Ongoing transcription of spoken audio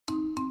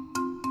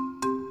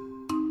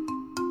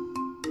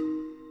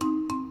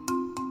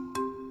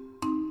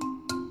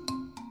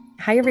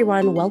Hi,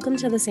 everyone. Welcome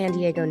to the San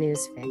Diego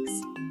News Fix.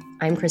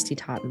 I'm Christy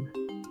Totten.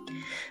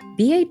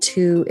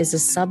 BA2 is a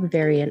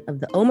subvariant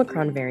of the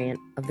Omicron variant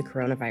of the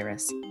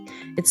coronavirus.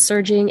 It's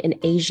surging in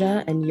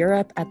Asia and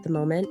Europe at the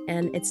moment,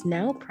 and it's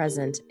now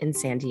present in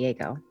San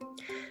Diego.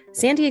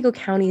 San Diego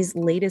County's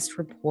latest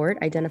report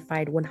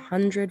identified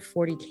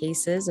 140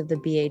 cases of the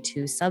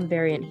BA2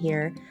 subvariant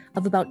here,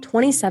 of about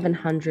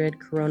 2,700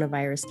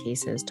 coronavirus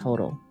cases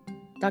total.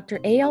 Dr.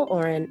 Eyal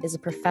Oren is a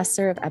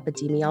professor of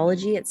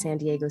epidemiology at San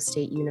Diego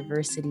State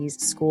University's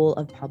School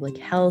of Public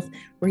Health,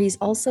 where he's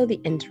also the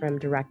interim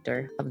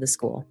director of the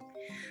school.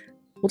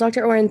 Well,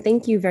 Dr. Oren,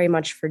 thank you very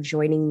much for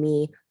joining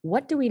me.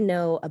 What do we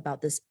know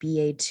about this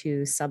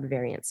BA2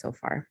 subvariant so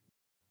far?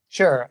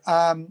 Sure.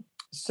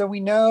 So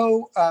we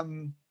know,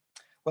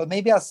 well,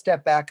 maybe I'll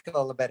step back a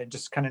little bit and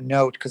just kind of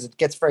note, because it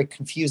gets very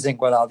confusing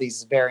with all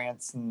these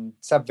variants and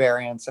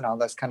subvariants and all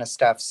this kind of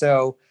stuff.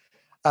 So,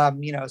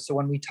 so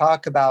when we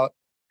talk about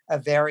a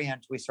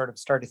variant, we sort of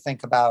start to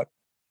think about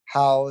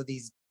how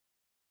these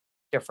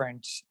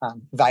different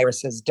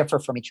viruses differ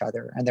from each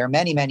other. And there are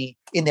many, many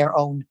in their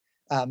own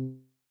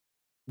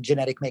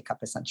genetic makeup,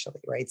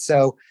 essentially, right?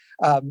 So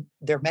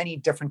there are many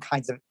different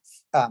kinds of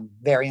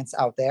variants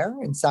out there,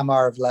 and some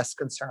are of less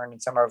concern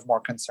and some are of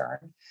more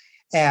concern.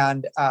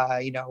 And,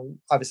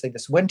 obviously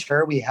this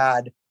winter we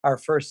had our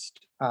first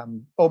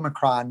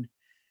Omicron.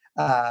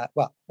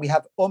 We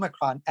have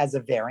Omicron as a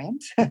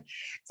variant,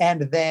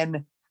 and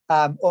then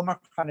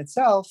Omicron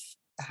itself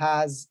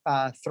has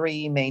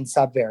three main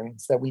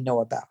subvariants that we know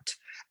about.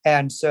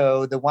 And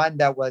so the one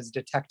that was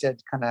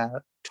detected kind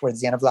of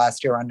towards the end of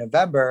last year on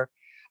November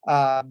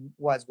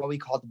was what we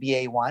called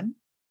BA1.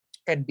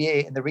 And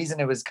the reason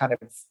it was kind of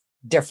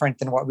different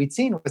than what we'd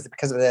seen was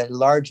because of the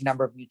large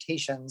number of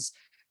mutations,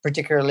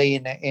 particularly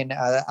in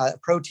a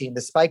protein,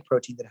 the spike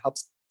protein that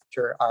helps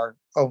capture our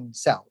own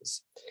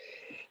cells.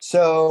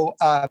 So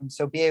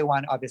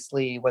BA1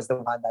 obviously was the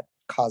one that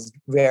caused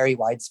very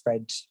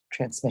widespread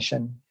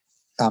transmission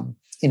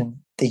in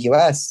the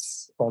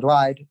US,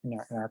 worldwide,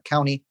 in our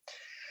county.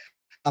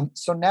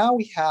 So now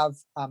we have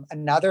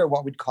another,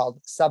 what we'd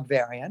call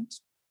subvariant,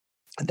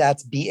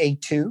 that's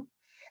BA2.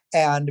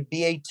 And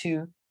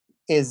BA2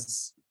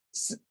 is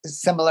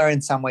similar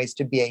in some ways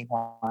to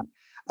BA1,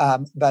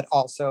 but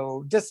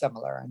also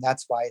dissimilar. And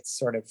that's why it's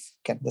sort of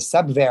the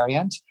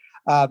subvariant,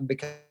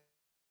 because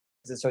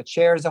so it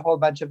shares a whole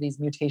bunch of these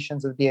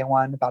mutations with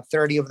BA1, about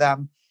 30 of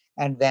them,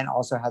 and then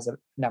also has a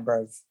number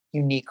of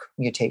unique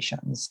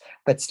mutations,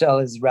 but still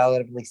is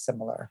relatively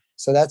similar.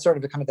 So that's sort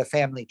of kind of the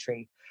family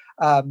tree.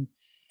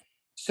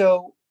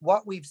 So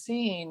what we've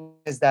seen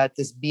is that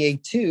this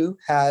BA2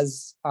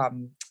 has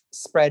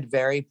spread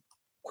very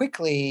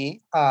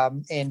quickly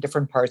in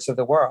different parts of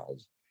the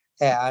world.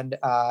 And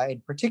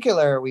in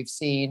particular, we've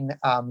seen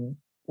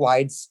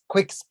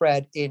quick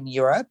spread in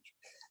Europe.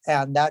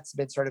 And that's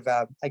been sort of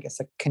a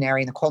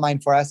canary in the coal mine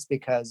for us,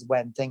 because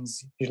when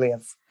things usually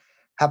have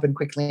happened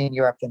quickly in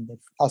Europe, then they've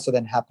also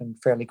then happened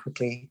fairly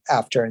quickly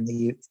after in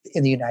the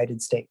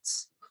United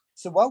States.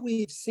 So what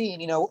we've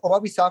seen,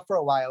 what we saw for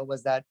a while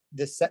was that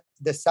the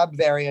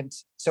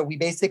subvariant, so we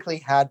basically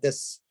had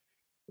this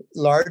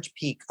large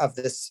peak of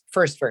this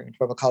first variant,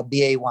 what we'll call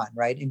BA1,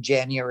 right, in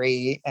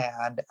January,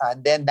 and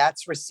then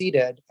that's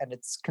receded, and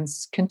it's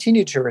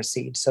continued to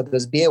recede. So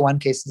those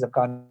BA1 cases have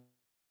gone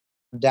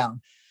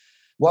down.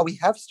 What we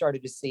have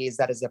started to see is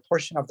that as a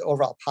portion of the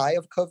overall pie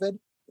of COVID,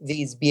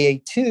 this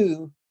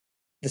BA2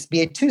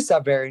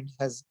 subvariant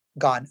has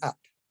gone up.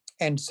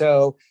 And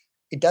so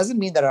it doesn't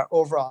mean that our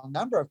overall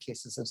number of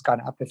cases has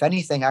gone up. If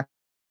anything,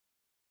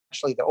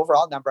 actually the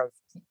overall number of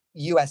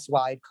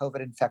US-wide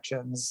COVID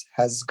infections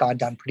has gone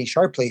down pretty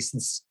sharply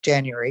since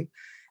January.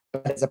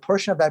 But as a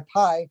portion of that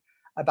pie,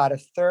 about a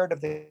third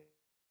of the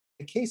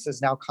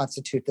cases now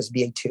constitute this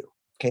BA2.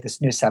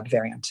 This new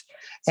subvariant,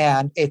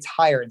 and it's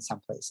higher in some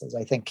places.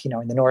 I think,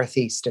 in the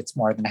Northeast, it's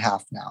more than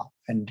half now.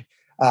 And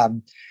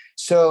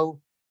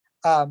so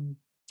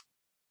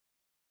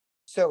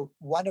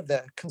one of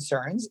the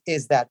concerns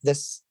is that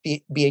this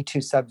BA2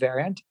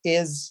 subvariant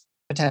is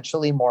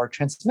potentially more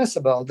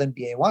transmissible than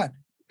BA1.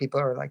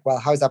 People are like, well,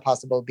 how is that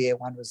possible?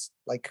 BA1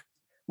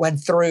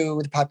 went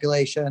through the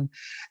population,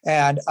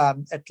 and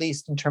at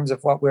least in terms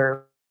of what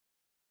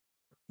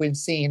we've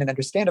seen and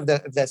understand of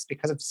this,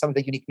 because of some of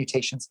the unique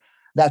mutations,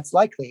 that's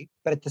likely.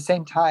 But at the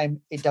same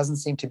time, it doesn't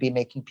seem to be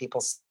making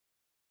people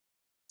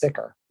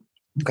sicker.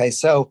 Okay,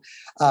 so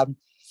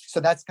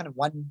that's kind of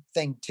one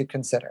thing to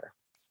consider.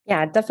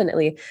 Yeah,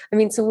 definitely. I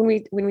mean, so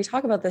when we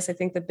talk about this, I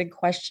think the big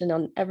question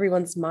on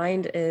everyone's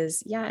mind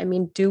is,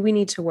 do we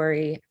need to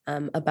worry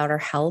about our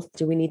health?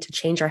 Do we need to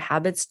change our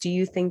habits? Do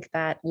you think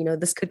that,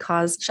 this could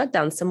cause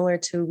shutdowns similar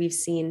to we've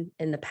seen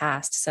in the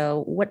past?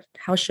 So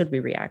how should we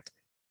react?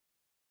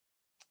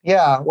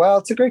 Yeah, well,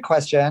 it's a great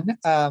question.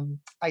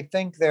 I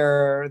think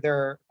there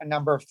are a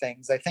number of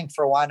things. I think,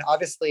 for one,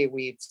 obviously,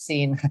 we've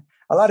seen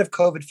a lot of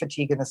COVID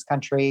fatigue in this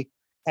country.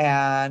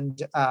 And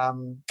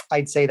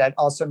I'd say that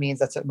also means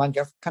that's among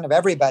kind of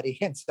everybody.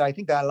 And so I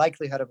think the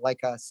likelihood of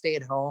a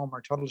stay-at-home or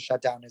total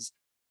shutdown is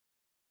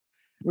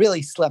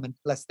really slim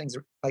unless things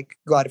are like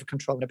go out of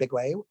control in a big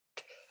way.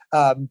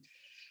 Um,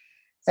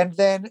 and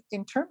then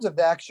in terms of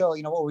the actual,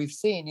 what we've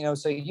seen,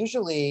 so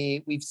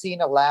usually we've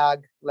seen a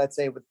lag, let's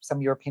say with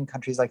some European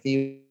countries like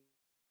the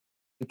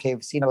UK,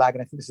 we've seen a lag,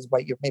 and I think this is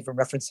what you may have been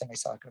referencing. I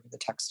saw kind of the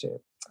text to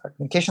our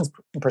communications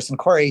person,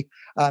 Corey,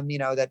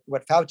 that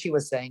what Fauci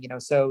was saying,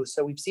 so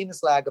we've seen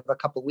this lag of a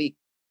couple of weeks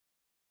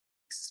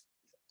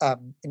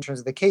in terms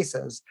of the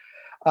cases,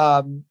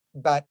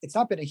 but it's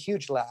not been a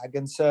huge lag.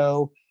 And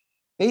so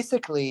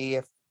basically,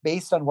 if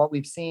based on what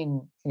we've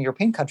seen in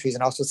European countries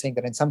and also seeing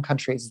that in some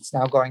countries it's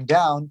now going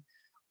down,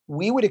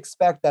 we would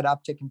expect that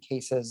uptick in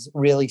cases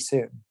really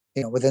soon,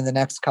 within the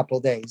next couple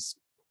of days.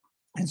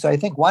 And so I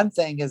think one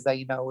thing is that,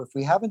 if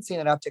we haven't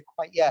seen an uptick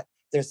quite yet,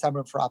 there's some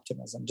room for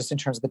optimism just in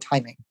terms of the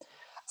timing.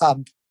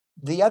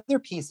 The other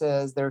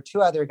pieces, there are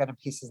two other kind of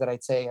pieces that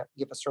I'd say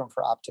give us room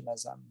for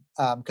optimism,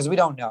 because we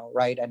don't know,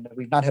 right? And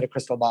we've not had a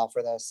crystal ball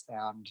for this.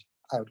 And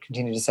I would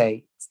continue to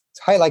say it's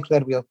high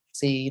likelihood we'll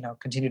see,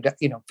 continued,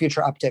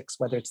 future upticks,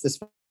 whether it's this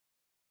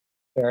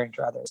variant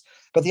or others.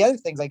 But the other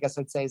things I guess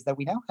I'd say is that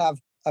we now have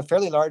a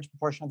fairly large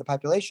proportion of the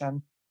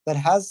population that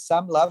has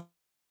some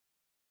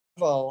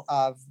level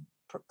of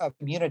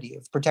immunity,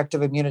 of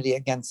protective immunity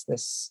against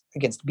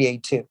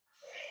BA2.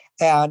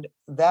 And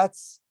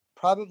that's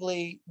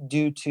probably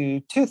due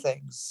to two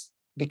things,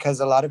 because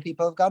a lot of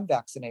people have gotten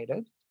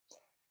vaccinated,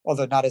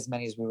 although not as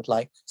many as we would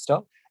like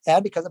still,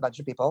 and because a bunch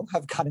of people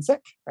have gotten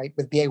sick, right,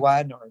 with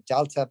BA1 or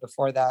Delta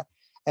before that.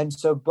 And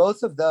so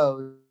both of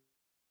those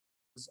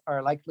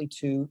are likely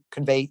to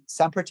convey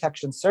some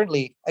protection,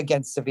 certainly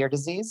against severe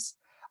disease.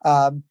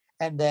 And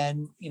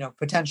then,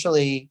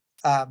 potentially,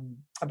 and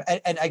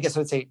I guess I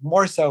would say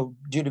more so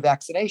due to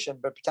vaccination,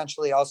 but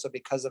potentially also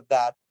because of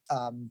that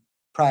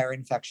prior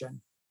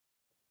infection.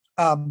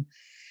 And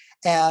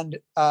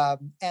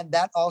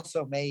that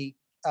also may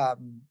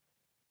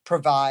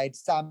provide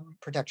some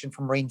protection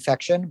from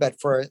reinfection, but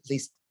for at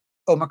least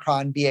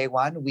Omicron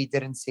BA1, we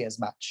didn't see as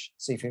much.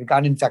 So if you've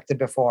gotten infected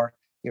before,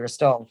 you're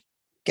still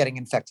getting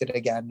infected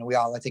again. We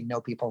all, I think,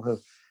 know people who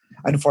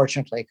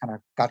unfortunately kind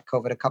of got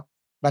COVID a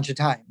bunch of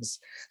times.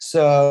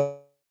 So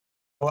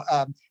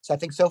I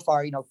think so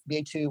far,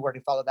 BA2 were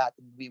to follow that,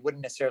 we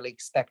wouldn't necessarily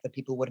expect that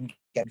people wouldn't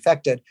get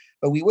infected,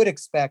 but we would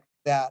expect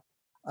that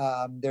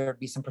there would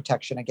be some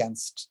protection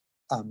against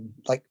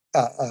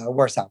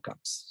worse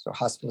outcomes, so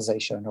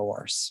hospitalization or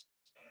worse.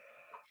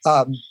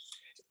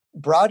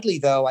 Broadly,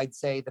 though, I'd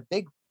say the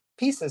big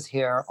pieces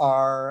here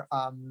are,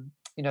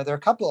 there are a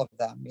couple of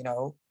them.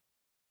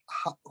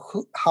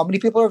 How many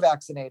people are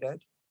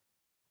vaccinated,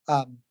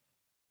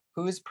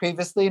 who is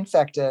previously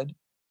infected,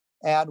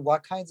 and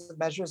what kinds of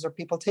measures are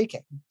people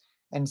taking?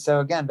 And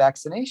so again,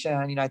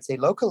 vaccination, I'd say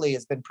locally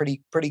has been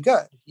pretty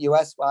good.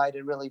 US wide,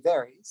 it really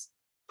varies.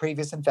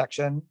 Previous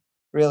infection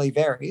really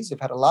varies. We've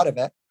had a lot of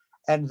it.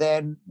 And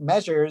then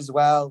measures,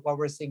 well, what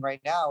we're seeing right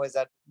now is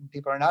that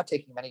people are not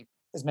taking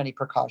as many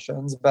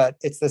precautions, but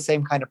it's the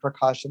same kind of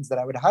precautions that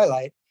I would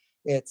highlight.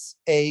 It's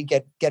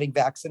getting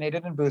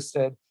vaccinated and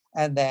boosted,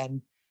 and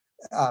then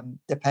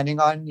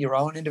depending on your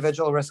own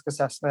individual risk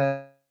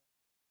assessment,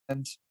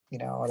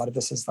 a lot of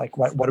this is like,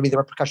 what would be the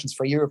repercussions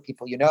for you or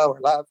people you know or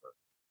love or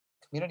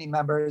community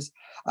members?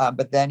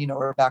 But then,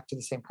 we're back to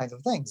the same kinds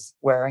of things: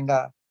 wearing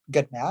a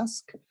good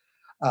mask,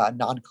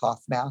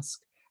 non-cloth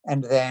mask,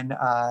 and then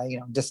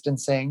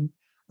distancing,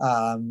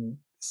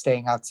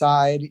 staying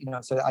outside.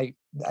 So I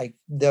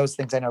those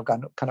things I know have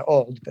gotten kind of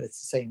old, but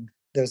it's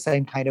those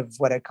same kind of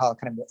what I call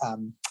kind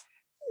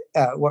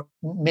of what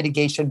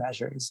mitigation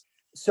measures.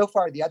 So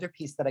far, the other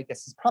piece that I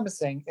guess is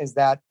promising is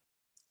that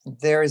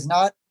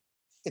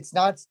it's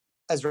not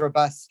as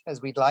robust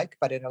as we'd like,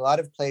 but in a lot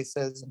of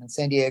places, and in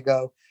San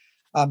Diego,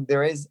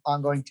 there is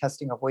ongoing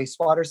testing of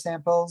wastewater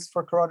samples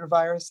for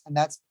coronavirus, and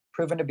that's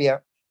proven to be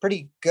a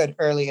pretty good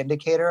early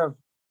indicator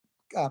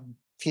of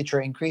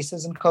future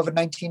increases in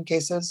COVID-19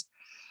 cases.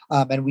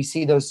 And we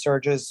see those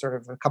surges sort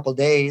of a couple of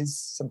days,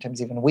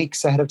 sometimes even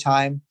weeks ahead of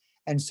time.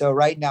 And so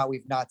right now,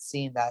 we've not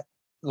seen that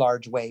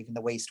large wave in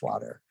the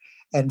wastewater.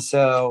 And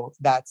so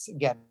that's,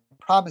 again,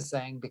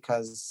 promising,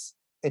 because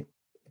at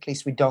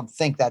least we don't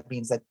think that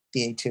means that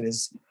BA2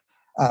 is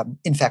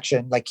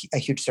infection, like a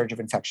huge surge of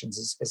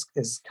infections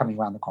is coming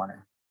around the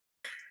corner.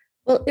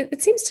 Well,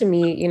 it seems to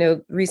me,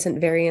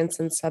 recent variants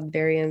and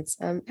subvariants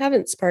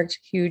haven't sparked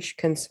huge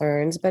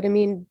concerns, but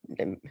and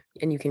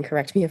you can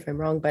correct me if I'm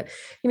wrong, but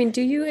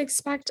do you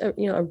expect a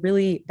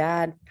really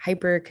bad,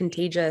 hyper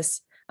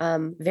contagious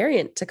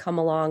variant to come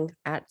along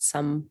at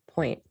some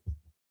point?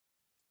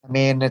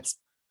 It's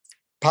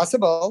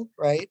possible,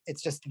 right?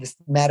 It's just this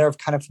matter of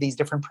kind of these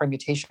different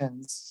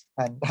permutations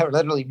and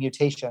literally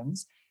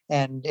mutations.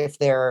 And if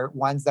they're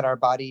ones that our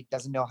body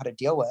doesn't know how to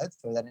deal with,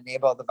 or that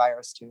enable the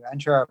virus to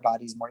enter our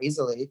bodies more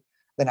easily,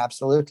 then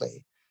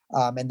absolutely.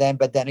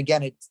 But then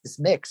again, it's this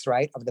mix,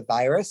 right, of the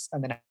virus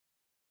and then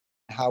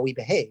how we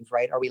behave,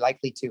 right? Are we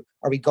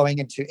going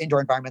into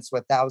indoor environments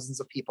with thousands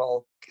of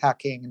people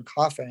hacking and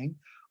coughing?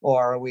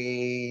 Or are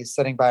we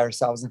sitting by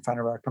ourselves in front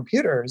of our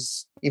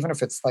computers, even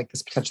if it's like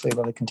this potentially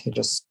really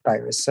contagious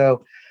virus?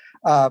 So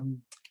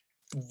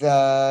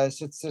so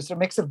it's a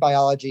mix of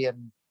biology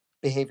and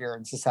behavior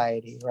in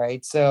society,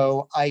 right?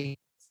 So I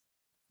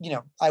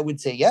would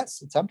say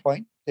yes, at some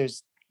point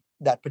there's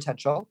that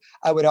potential.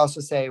 I would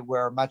also say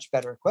we're much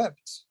better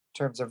equipped in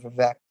terms of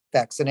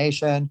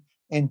vaccination,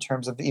 in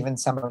terms of even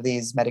some of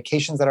these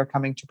medications that are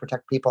coming to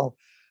protect people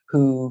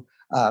who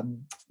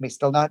may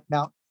still not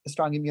mount a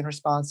strong immune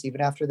response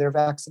even after they're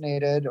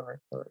vaccinated,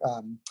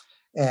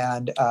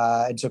 and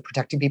so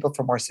protecting people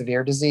from more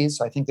severe disease.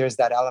 So I think there's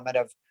that element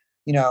of,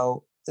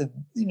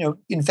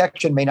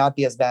 infection may not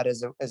be as bad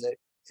as it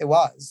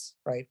was,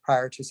 right,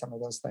 prior to some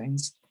of those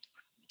things.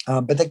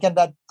 But again,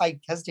 that I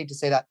hesitate to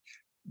say that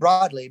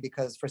broadly,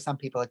 because for some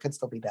people it could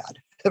still be bad,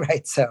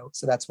 right? So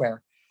that's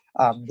where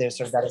there's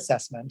sort of that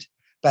assessment.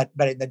 But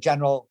in the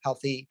general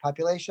healthy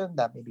population,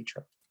 that may be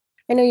true.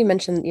 I know you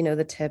mentioned,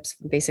 the tips,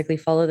 basically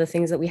follow the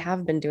things that we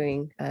have been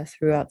doing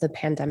throughout the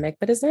pandemic,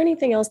 but is there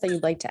anything else that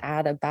you'd like to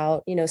add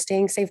about,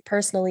 staying safe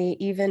personally,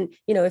 even,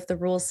 if the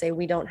rules say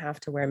we don't have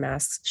to wear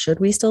masks, should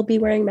we still be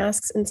wearing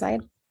masks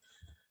inside?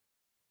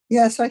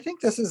 Yeah, so I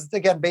think this is,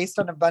 again, based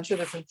on a bunch of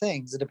different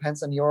things. It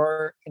depends on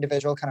your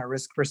individual kind of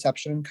risk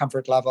perception,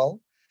 comfort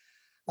level.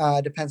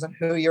 Depends on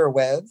who you're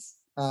with,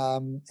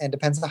 and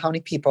depends on how many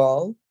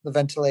people, the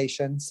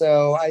ventilation.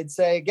 So I'd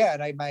say,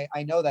 again,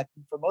 I know that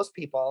for most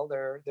people,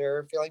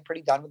 they're feeling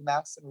pretty done with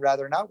masks and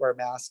rather not wear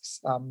masks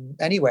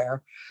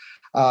anywhere.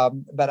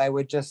 But I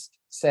would just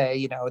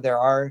say, there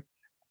are,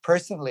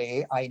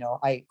 personally, I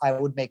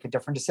would make a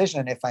different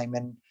decision if I'm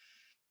in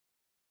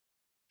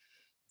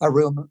a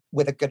room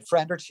with a good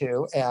friend or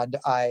two, and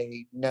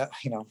I know,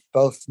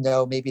 both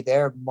know maybe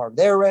they're more of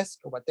their risk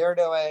or what they're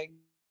doing,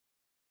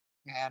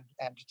 and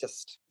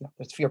just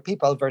there's fewer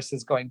people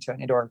versus going to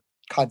an indoor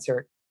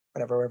concert,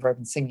 whatever, where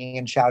everyone's singing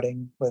and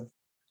shouting with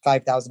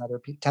 5,000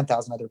 other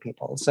 10,000 other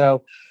people.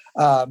 So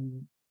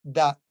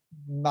that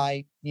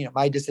my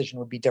decision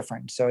would be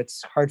different. So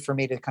it's hard for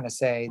me to kind of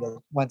say that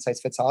one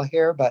size fits all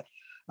here, but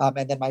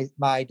and then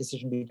my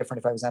decision would be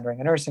different if I was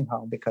entering a nursing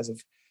home because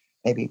of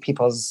maybe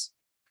people's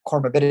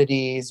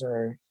comorbidities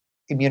or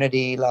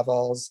immunity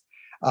levels.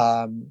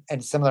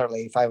 And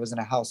similarly, if I was in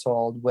a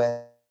household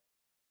with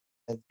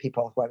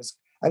people who I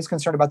was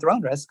concerned about their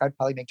own risk, I'd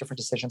probably make different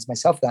decisions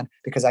myself then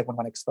because I wouldn't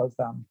want to expose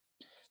them.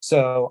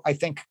 So I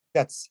think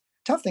that's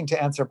a tough thing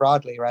to answer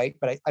broadly, right?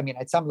 But I mean,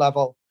 at some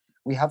level,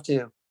 we have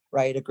to,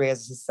 right, agree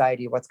as a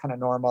society what's kind of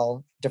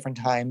normal different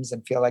times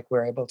and feel like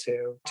we're able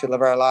to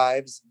live our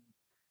lives,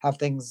 have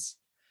things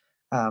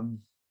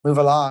move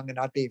along and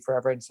not be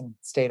forever in some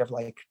state of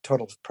like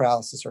total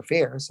paralysis or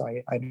fear. So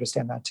I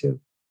understand that too.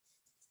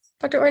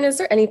 Dr. Orn, is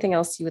there anything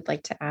else you would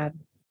like to add?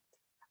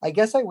 I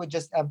guess I would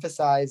just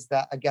emphasize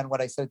that, again,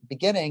 what I said at the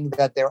beginning,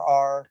 that there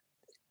are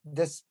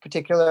this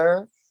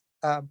particular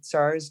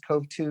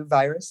SARS-CoV-2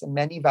 virus and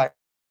many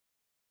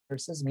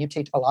viruses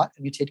mutate a lot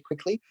and mutate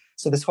quickly.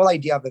 So this whole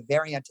idea of a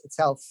variant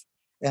itself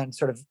and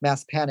sort of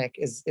mass panic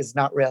is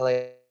not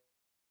really,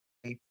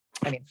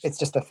 I mean, it's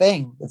just a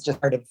thing. It's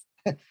just part of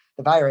the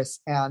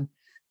virus. And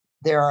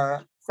there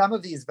are some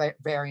of these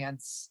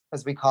variants,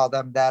 as we call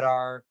them, that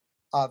are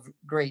of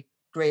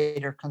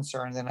greater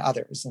concern than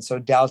others. And so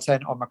Delta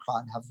and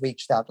Omicron have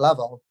reached that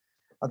level.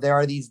 There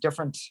are these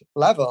different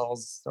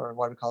levels, or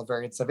what we call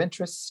variants of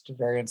interest,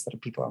 variants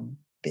that people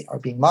are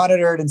being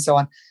monitored and so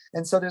on.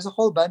 And so there's a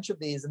whole bunch of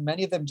these, and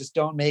many of them just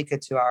don't make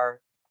it to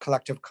our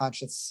collective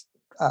conscious,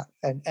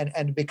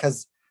 and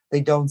because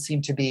they don't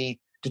seem to be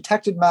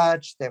detected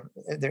much,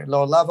 they're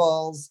low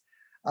levels,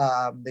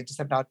 they just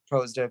have not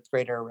posed a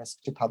greater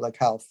risk to public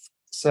health.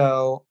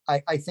 So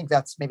I think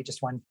that's maybe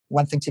just one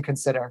thing to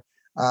consider.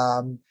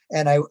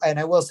 And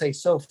I will say,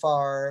 so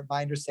far,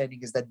 my understanding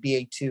is that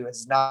BA2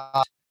 has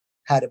not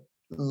had a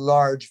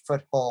large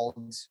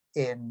foothold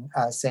in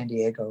San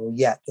Diego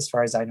yet, as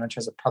far as I know, in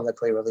terms of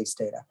publicly released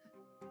data.